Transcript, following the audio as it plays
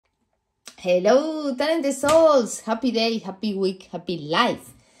Hello, talented souls! Happy day, happy week, happy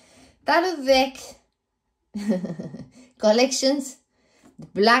life. Tarot deck collections, the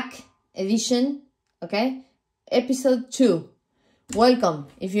black edition, okay? Episode 2. Welcome.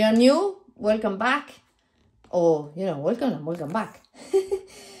 If you are new, welcome back. Or, welcome and welcome back.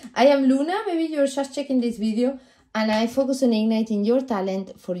 I am Luna. Maybe you're just checking this video. And I focus on igniting your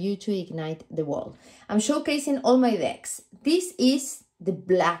talent for you to ignite the world. I'm showcasing all my decks. This is the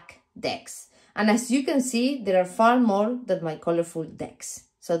black decks. And as you can see, there are far more than my colorful decks.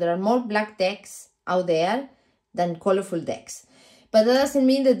 So there are more black decks out there than colorful decks. But that doesn't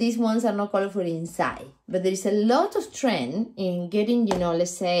mean that these ones are not colorful inside. But there is a lot of trend in getting,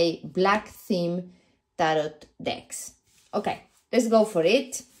 let's say, black theme tarot decks. Okay, let's go for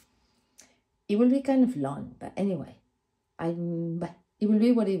it. It will be kind of long, but anyway, it will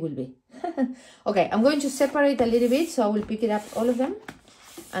be what it will be. Okay, I'm going to separate a little bit, so I will pick it up all of them.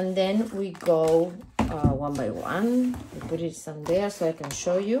 And then we go one by one. We put it some there so I can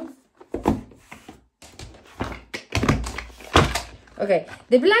show you. Okay,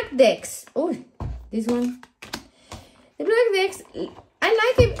 the black decks. Oh, this one. The black decks, I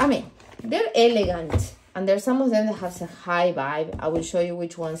like it. I mean, they're elegant. And there's some of them that have a high vibe. I will show you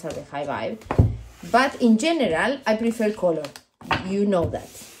which ones are the high vibe. But in general, I prefer color. You know that.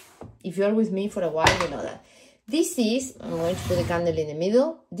 If you're with me for a while, you know that. This is, I'm going to put a candle in the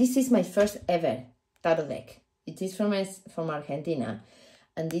middle. This is my first ever tarot deck. It is from Argentina.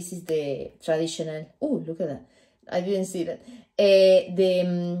 And this is the traditional, oh, look at that. I didn't see that.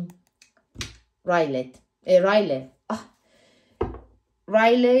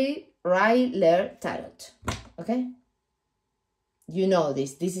 Ryler tarot. Okay? You know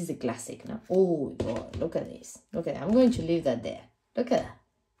this. This is a classic now. Oh, God, look at this. Look at that. I'm going to leave that there. Look at that.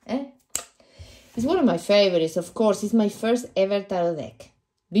 Eh? It's one of my favorites, of course. It's my first ever tarot deck.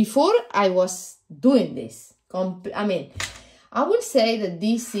 Before I was doing this, I will say that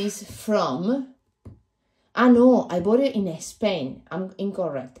this is from... no, I bought it in Spain. I'm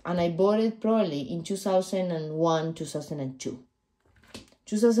incorrect. And I bought it probably in 2001, 2002.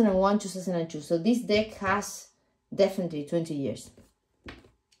 2001, 2002. So this deck has definitely 20 years.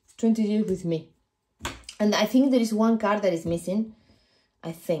 20 years with me. And I think there is one card that is missing.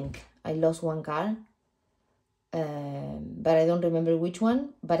 I think I lost one card. But I don't remember which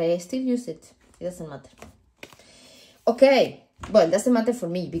one. But I still use it. It doesn't matter. Okay. Well, it doesn't matter for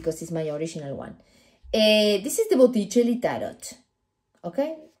me because it's my original one. This is the Botticelli Tarot.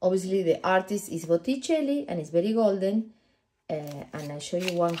 Okay. Obviously the artist is Botticelli and it's very golden. And I show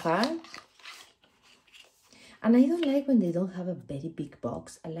you one card. And I don't like when they don't have a very big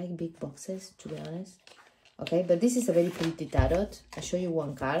box. I like big boxes, to be honest. Okay, but this is a very pretty tarot. I'll show you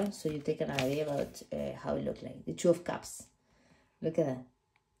one card so you take an idea about how it looks like. The Two of Cups. Look at that.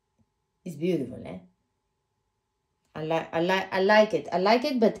 It's beautiful, eh? I like it. I like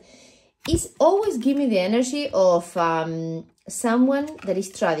it, but it's always give me the energy of someone that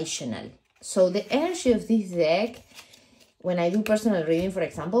is traditional. So the energy of this deck, when I do personal reading, for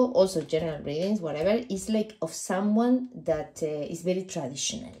example, also general readings, whatever, is like of someone that is very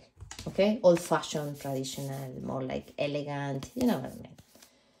traditional. Okay, old-fashioned, traditional, more like elegant, you know what I mean.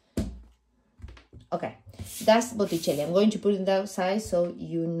 Okay, that's Botticelli. I'm going to put it outside so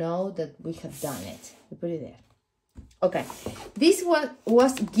you know that we have done it. We put it there. Okay, this one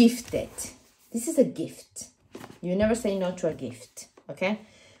was gifted. This is a gift. You never say no to a gift, okay?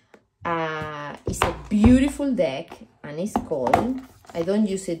 It's a beautiful deck and it's called, I don't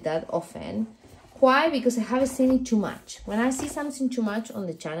use it that often. Why? Because I haven't seen it too much. When I see something too much on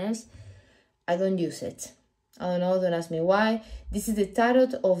the channels, I don't use it. I don't know, don't ask me why. This is the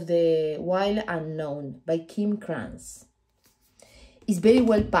Tarot of the Wild Unknown by Kim Krantz. It's very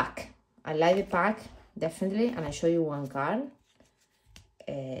well packed. I like the pack, definitely. And I'll show you one card.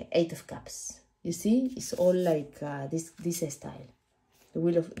 Eight of Cups. You see? It's all like this style.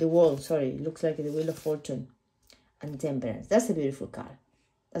 The World, sorry. It looks like the Wheel of Fortune and Temperance. That's a beautiful card.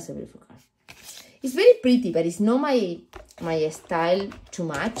 That's a beautiful card. It's very pretty, but it's not my style too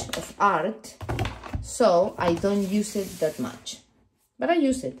much of art, so I don't use it that much. But I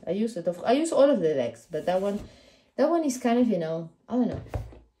use it. I use all of the decks, but that one is kind of, I don't know.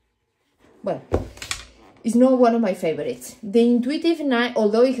 Well, it's not one of my favorites. The Intuitive Night,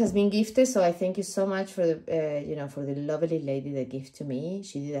 although it has been gifted, so I thank you so much for the, for the lovely lady that gifted to me.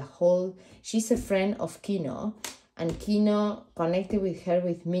 She did she's a friend of Kino, and Kino connected with her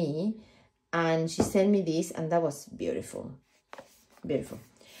with me. And she sent me this, and that was beautiful. Beautiful.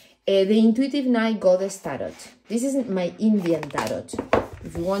 The Intuitive Night Goddess Tarot. This is my Indian Tarot.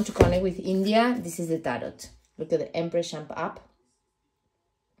 If you want to connect with India, this is the Tarot. Look at the Empress jump up.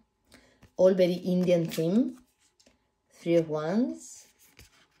 all very Indian theme. 3 of Wands.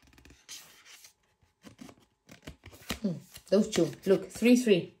 Those two, look,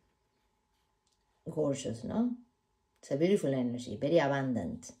 3-3. Gorgeous, no? It's a beautiful energy, very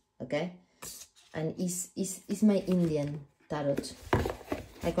abundant, okay? And it's my Indian tarot.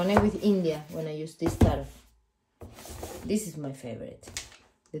 I connect with India when I use this tarot. This is my favorite.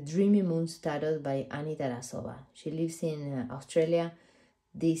 The Dreamy Moons Tarot by Annie Tarasova. She lives in Australia.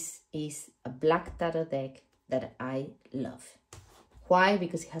 This is a black tarot deck that I love. Why?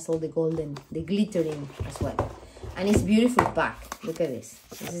 Because it has all the golden, the glittering as well. And it's beautiful back. Look at this.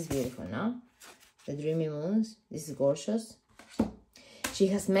 This is beautiful, no? The Dreamy Moons. This is gorgeous. She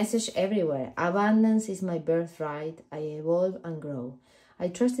has message everywhere. Abundance is my birthright. I evolve and grow. I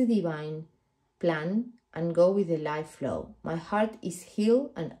trust the divine plan and go with the life flow. My heart is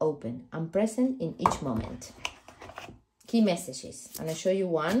healed and open. I'm present in each moment. Key messages. And I show you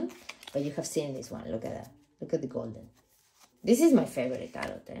one, but you have seen this one. Look at that. Look at the golden. This is my favorite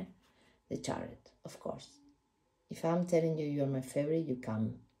tarot, eh? The Chariot, of course. If I'm telling you you're my favorite, you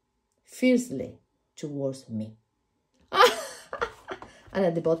come fiercely towards me. And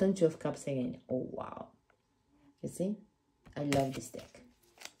at the bottom, 2 of Cups again. Oh, wow. You see? I love this deck.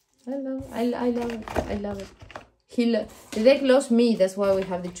 I love it. The deck loves me. That's why we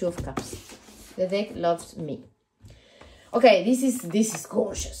have the 2 of Cups. The deck loves me. Okay, this is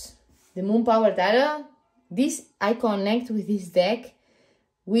gorgeous. The Moon Power Tarot. This, I connect with this deck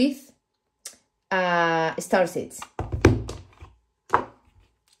with starseeds.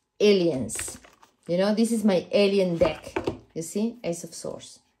 Aliens. You know, this is my alien deck. You see? Ace of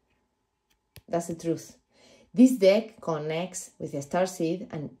Swords. That's the truth. This deck connects with the starseed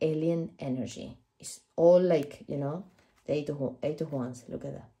and alien energy. It's all like, you know, the eight of Wands. Look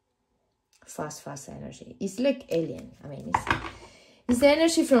at that. Fast energy. It's like alien. I mean, it's the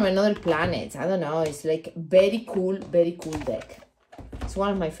energy from another planet. I don't know. It's like very cool deck. It's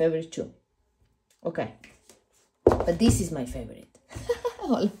one of my favorite too. Okay. But this is my favorite.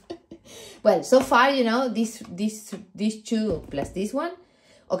 Well, so far, you know, these 2 plus this one.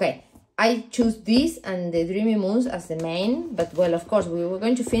 Okay. I choose this and the Dreamy Moons as the main, but well, of course, we were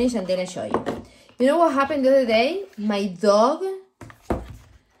going to finish and then I show you. You know what happened the other day? My dog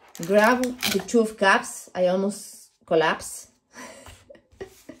grabbed the 2 of Cups. I almost collapsed.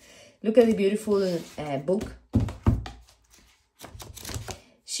 Look at the beautiful book.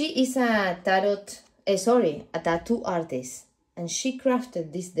 She is a tattoo artist, and she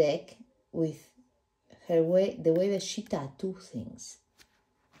crafted this deck with the way that she tattoo things.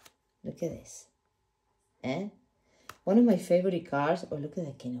 Look at this. One of my favorite cards. Oh, look at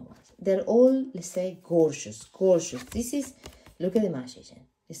the King of Wands. They're all, let's say, gorgeous. This is, look at the Magician.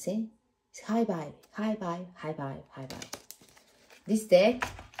 You see? It's high vibe. This deck,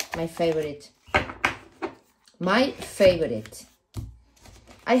 my favorite.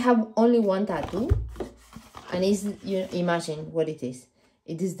 I have only one tattoo. And it's, you imagine what it is.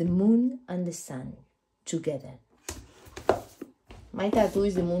 It is the moon and the sun together. My tattoo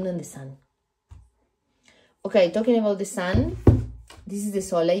is the moon and the sun. Okay, talking about the sun, this is the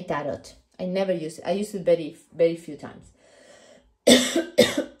Soleil Tarot. I never use it. I use it very few times.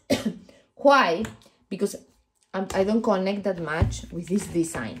 Why? Because I don't connect that much with this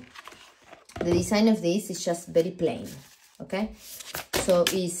design. The design of this is just very plain. Okay? So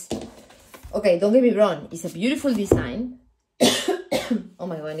it's... Okay, don't get me wrong. It's a beautiful design. Oh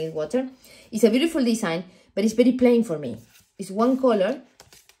my God, I need water. It's a beautiful design, but it's very plain for me. It's one color.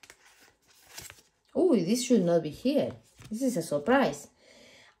 Oh, this should not be here. This is a surprise.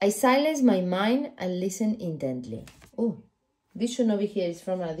 I silence my mind and listen intently. Oh, this should not be here. It's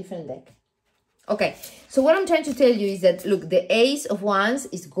from a different deck. Okay, so what I'm trying to tell you is that, look, the Ace of Wands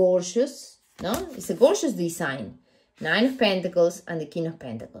is gorgeous. No? It's a gorgeous design. 9 of Pentacles and the King of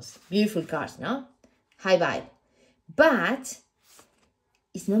Pentacles. Beautiful cards, no? High vibe. But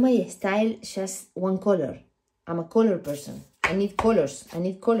it's not my style, just one color. I'm a color person. I need colors. I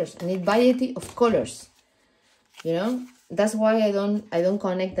need variety of colors. You know? That's why I don't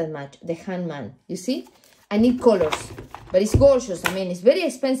connect that much. The Hangman. You see? I need colors. But it's gorgeous. I mean, it's very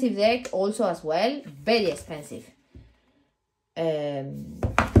expensive deck also as well. Very expensive. So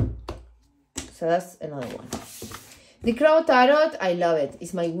that's another one. The Crow Tarot, I love it.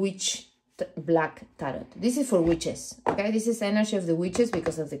 It's my witch black tarot. This is for witches. Okay, this is energy of the witches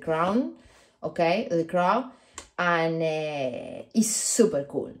because of the crown. Okay, the crow. And it's super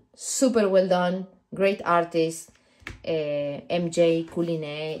cool. Super well done. Great artist. MJ,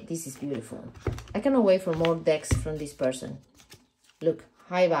 Coulinet. This is beautiful. I cannot wait for more decks from this person. Look,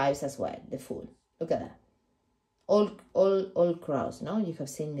 high vibes as well. The Fool. Look at that. All crows, no? You have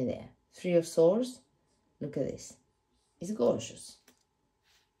seen me there. Three of Swords. Look at this. It's gorgeous.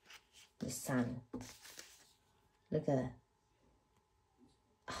 The Sun. Look at that.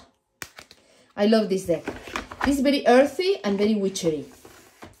 Oh, I love this deck. This is very earthy and very witchery.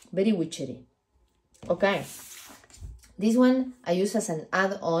 Very witchery. Okay. This one I use as an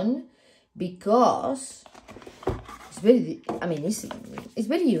add-on because it's very, I mean, it's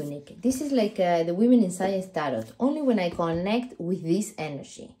very unique. This is like the Women in Science Tarot. Only when I connect with this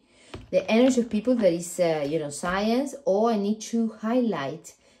energy. The energy of people that is, you know, science, or I need to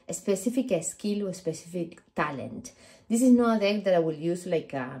highlight a specific skill or a specific talent. This is not a deck that I will use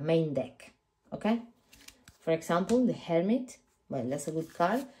like a main deck, okay? For example, the Hermit, well, that's a good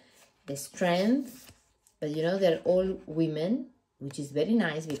card. The Strength, but you know, they're all women, which is very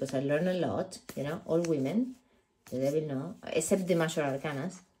nice because I learn a lot, you know, all women. The Devil, no, except the Major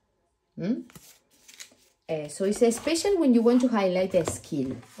Arcanas. So it's special when you want to highlight a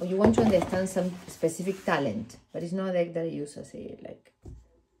skill or you want to understand some specific talent, but it's not a deck that I use as a like.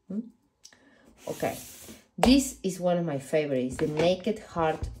 Okay, this is one of my favorites, the Naked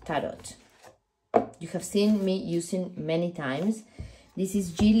Heart Tarot. You have seen me using many times. This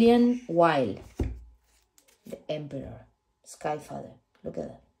is Gillian Wilde, the Emperor, Skyfather. Look at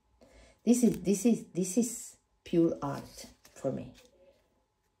that. This is pure art for me.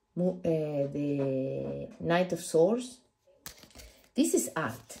 The Knight of Swords. This is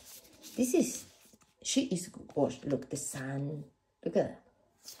art. She is gorgeous. Look, the Sun. Look at that.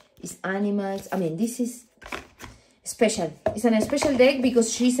 It's animals. I mean, this is special. It's a special deck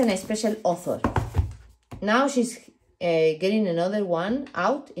because she's a special author. Now she's getting another one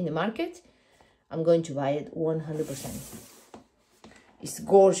out in the market. I'm going to buy it 100%. It's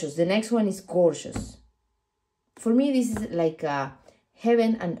gorgeous. The next one is gorgeous. For me, this is like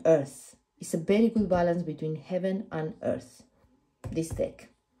heaven and earth. It's a very good balance between heaven and earth, this deck.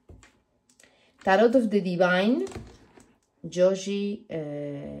 Tarot of the Divine, Joshi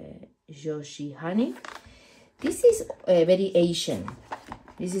Honey. This is very Asian.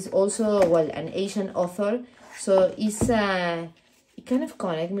 This is also, well, an Asian author. So it's it kind of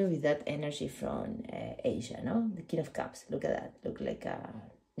connects me with that energy from Asia, no? The King of Cups. Look at that. Look like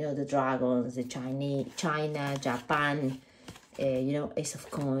you know, the dragons, the China, Japan. You know, Ace of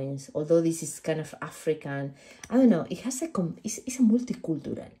Coins. Although this is kind of African, I don't know. It has it's a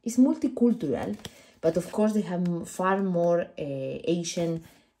multicultural. It's multicultural, but of course they have far more Asian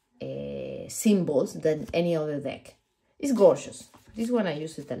symbols than any other deck. It's gorgeous. This one I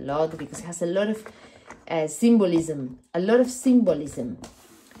use it a lot because it has a lot of symbolism. A lot of symbolism.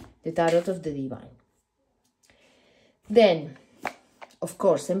 The Tarot of the Divine. Then, of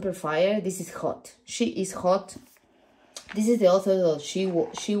course, Emperor Fire. This is hot. She is hot. This is the author of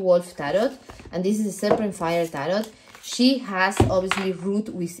She-Wolf Tarot. And this is the Serpent Fire Tarot. She has, obviously, root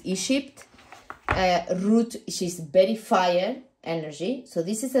with Egypt. She's very fire energy. So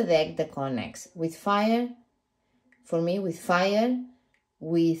this is a deck that connects with fire. For me, with fire,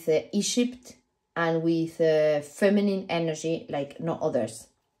 with Egypt, and with feminine energy like no others.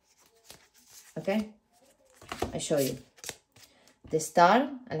 Okay? I show you. The Star,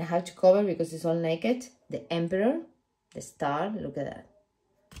 and I have to cover because it's all naked. The Emperor, the Star, look at that.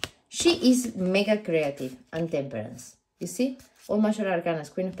 She is mega creative and temperance. You see? All Major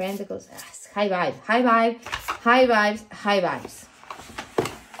Arcanas, Queen of Pentacles. Yes, high vibe, high vibe, high vibes, high vibes.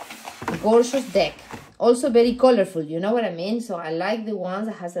 Gorgeous deck. Also very colorful, you know what I mean? So I like the ones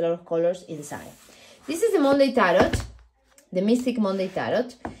that has a lot of colors inside. This is the Monday Tarot, the Mystic Monday Tarot.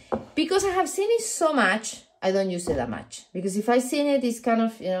 Because I have seen it so much, I don't use it that much. Because if I seen it, it's kind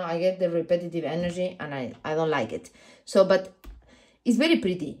of, you know, I get the repetitive energy and I don't like it. So, but it's very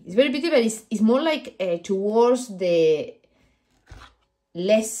pretty. It's very pretty, but it's more like towards the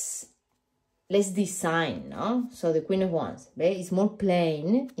less design, no? So the Queen of Wands, right? It's more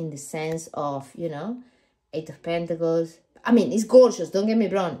plain in the sense of, you know, Eight of Pentacles. I mean, it's gorgeous, don't get me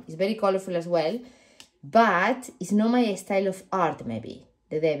wrong. It's very colorful as well. But it's not my style of art, maybe.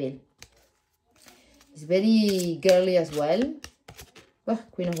 The Devil. It's very girly as well. Oh,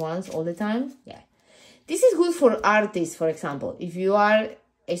 Queen of Wands all the time. Yeah. This is good for artists, for example. If you are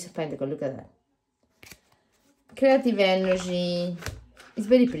Ace of Pentacles, look at that. Creative energy. It's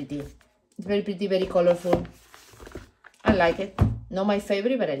very pretty. It's very pretty, very colorful. I like it. Not my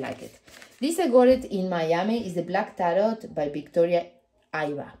favorite, but I like it. This I got it in Miami. Is the Black Tarot by Victoria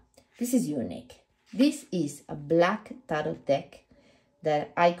Iva. This is unique. This is a black tarot deck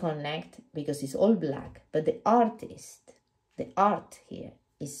that I connect because it's all black. But the art here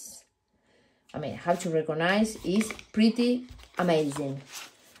is, I mean, how to recognize, is pretty amazing.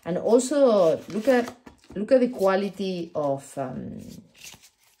 And also look at the quality of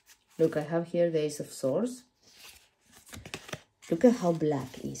Look, I have here the Ace of Swords. Look at how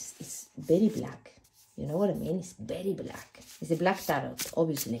black it is. It's very black. You know what I mean? It's very black. It's a black tarot,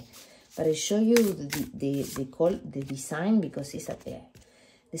 obviously. But I show you the design because it's up there.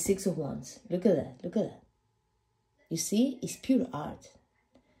 The Six of Wands. Look at that. Look at that. You see? It's pure art.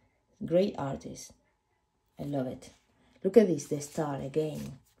 Great artist. I love it. Look at this. The Star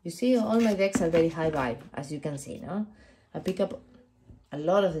again. You see, all my decks are very high vibe, as you can see, no? I pick up a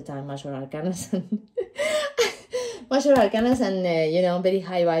lot of the time Major Arcanas and Major Arcanas and you know, very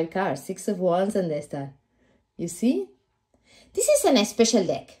high vibe cards. Six of Wands and the Star. You see? This is a special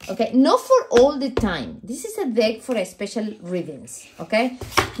deck, okay? Not for all the time. This is a deck for a special readings, okay?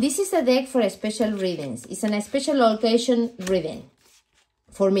 This is a deck for a special readings. It's an special occasion reading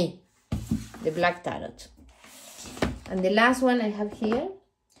for me, the Black Tarot. And the last one I have here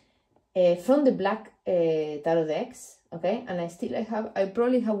from the Black Tarot decks, okay? And I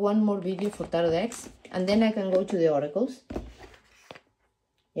probably have one more video for Tarot decks, and then I can go to the oracles.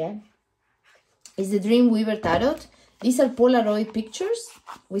 Yeah, it's the Dreamweaver Tarot. These are Polaroid pictures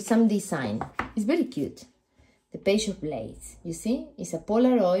with some design. It's very cute. The Page of Blades, you see? It's a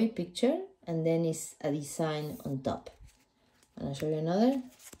Polaroid picture and then it's a design on top. And I'll show you another.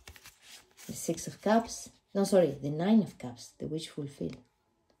 The Six of Cups. No, sorry, the Nine of Cups. The Wish Fulfilled.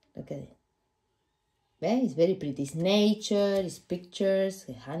 Look at it. Yeah, it's very pretty. It's nature, it's pictures,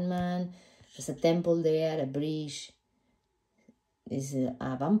 a hangman. There's a temple there, a bridge. It's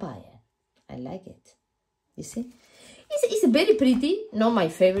a vampire. I like it. You see? It's very pretty. Not my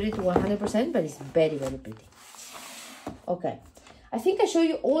favorite 100%, but it's very, very pretty. Okay. I think I show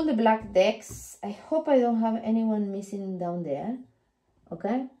you all the black decks. I hope I don't have anyone missing down there.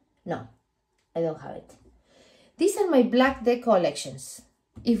 Okay? No, I don't have it. These are my black deck collections.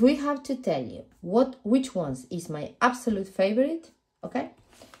 If we have to tell you which ones is my absolute favorite, okay?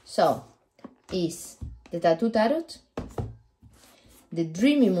 So, is the Tattoo Tarot, the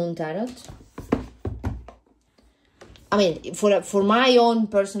Dreamy Moon Tarot. I mean, for my own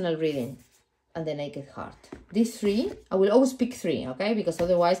personal reading, and the Naked Heart. These three, I will always pick three, okay? Because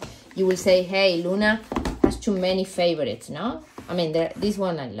otherwise you will say, hey, Luna has too many favorites, no? I mean, this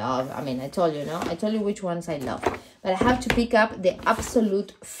one I love. I mean, I told you, no? I told you which ones I love. But I have to pick up the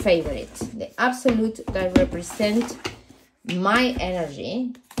absolute favorite. The absolute that represent my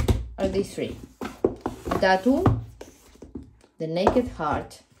energy are these three. The Tattoo, the Naked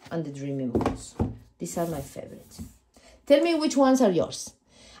Heart, and the Dreamy Moons. These are my favorites. Tell me which ones are yours.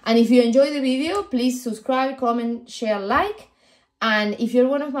 And if you enjoy the video, please subscribe, comment, share, like. And if you're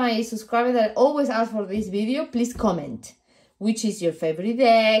one of my subscribers that always ask for this video, please comment. Which is your favorite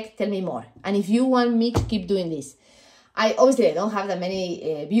deck? Tell me more. And if you want me to keep doing this. I don't have that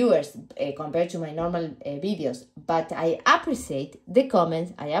many viewers compared to my normal videos. But I appreciate the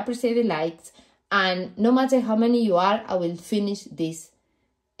comments. I appreciate the likes. And no matter how many you are, I will finish this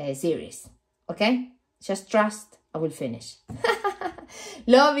series. Okay? Just trust. I will finish.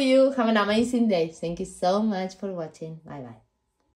 Love you. Have an amazing day. Thank you so much for watching. Bye bye.